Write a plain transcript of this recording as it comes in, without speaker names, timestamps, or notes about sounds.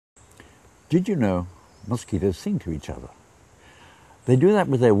Did you know mosquitoes sing to each other? They do that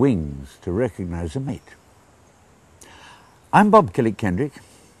with their wings to recognize a mate. I'm Bob Killick-Kendrick,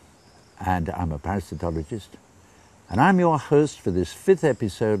 and I'm a parasitologist, and I'm your host for this 5th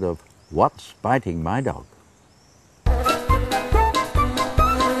episode of What's Biting My Dog?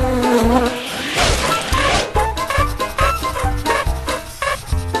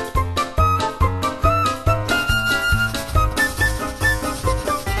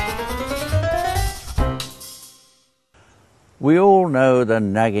 We all know the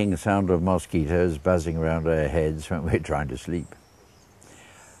nagging sound of mosquitoes buzzing around our heads when we're trying to sleep.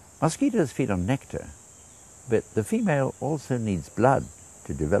 Mosquitoes feed on nectar, but the female also needs blood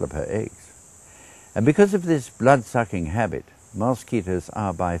to develop her eggs. And because of this blood-sucking habit, mosquitoes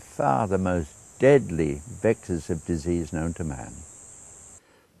are by far the most deadly vectors of disease known to man.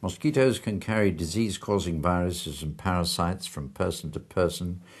 Mosquitoes can carry disease-causing viruses and parasites from person to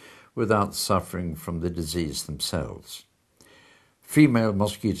person without suffering from the disease themselves. Female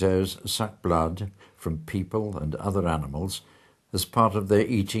mosquitoes suck blood from people and other animals as part of their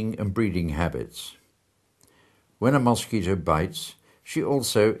eating and breeding habits. When a mosquito bites, she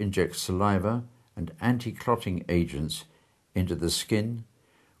also injects saliva and anti-clotting agents into the skin,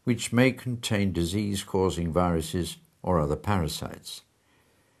 which may contain disease-causing viruses or other parasites.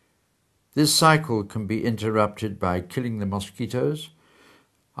 This cycle can be interrupted by killing the mosquitoes,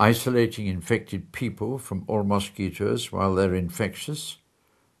 isolating infected people from all mosquitoes while they're infectious,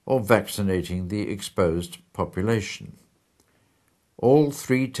 or vaccinating the exposed population. All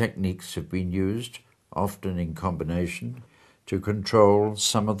three techniques have been used, often in combination, to control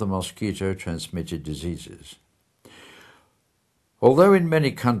some of the mosquito-transmitted diseases. Although in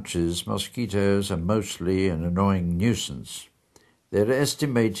many countries mosquitoes are mostly an annoying nuisance, they're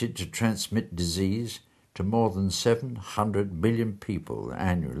estimated to transmit disease to more than 700 million people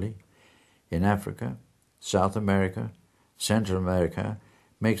annually in Africa, South America, Central America,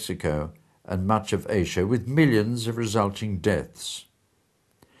 Mexico, and much of Asia, with millions of resulting deaths.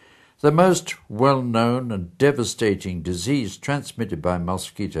 The most well-known and devastating disease transmitted by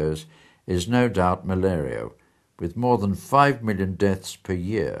mosquitoes is no doubt malaria, with more than 5 million deaths per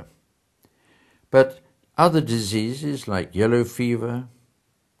year. But other diseases like yellow fever,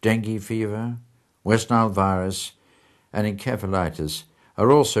 dengue fever, West Nile virus, and encephalitis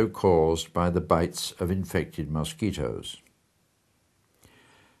are also caused by the bites of infected mosquitoes.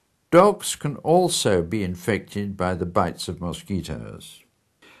 Dogs can also be infected by the bites of mosquitoes.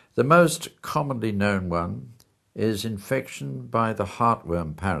 The most commonly known one is infection by the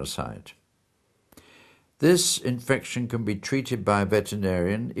heartworm parasite. This infection can be treated by a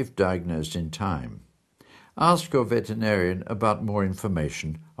veterinarian if diagnosed in time. Ask your veterinarian about more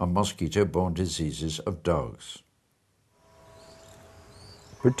information on mosquito-borne diseases of dogs.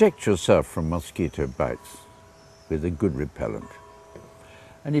 Protect yourself from mosquito bites with a good repellent.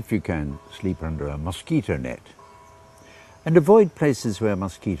 And if you can, sleep under a mosquito net. And avoid places where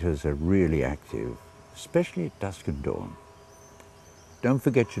mosquitoes are really active, especially at dusk and dawn. Don't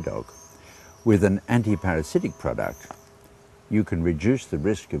forget your dog. With an anti-parasitic product, you can reduce the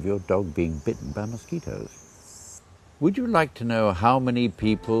risk of your dog being bitten by mosquitoes. Would you like to know how many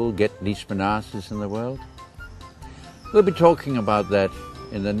people get Leishmaniose in the world? We'll be talking about that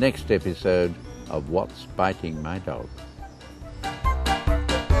in the next episode of What's Biting My Dog?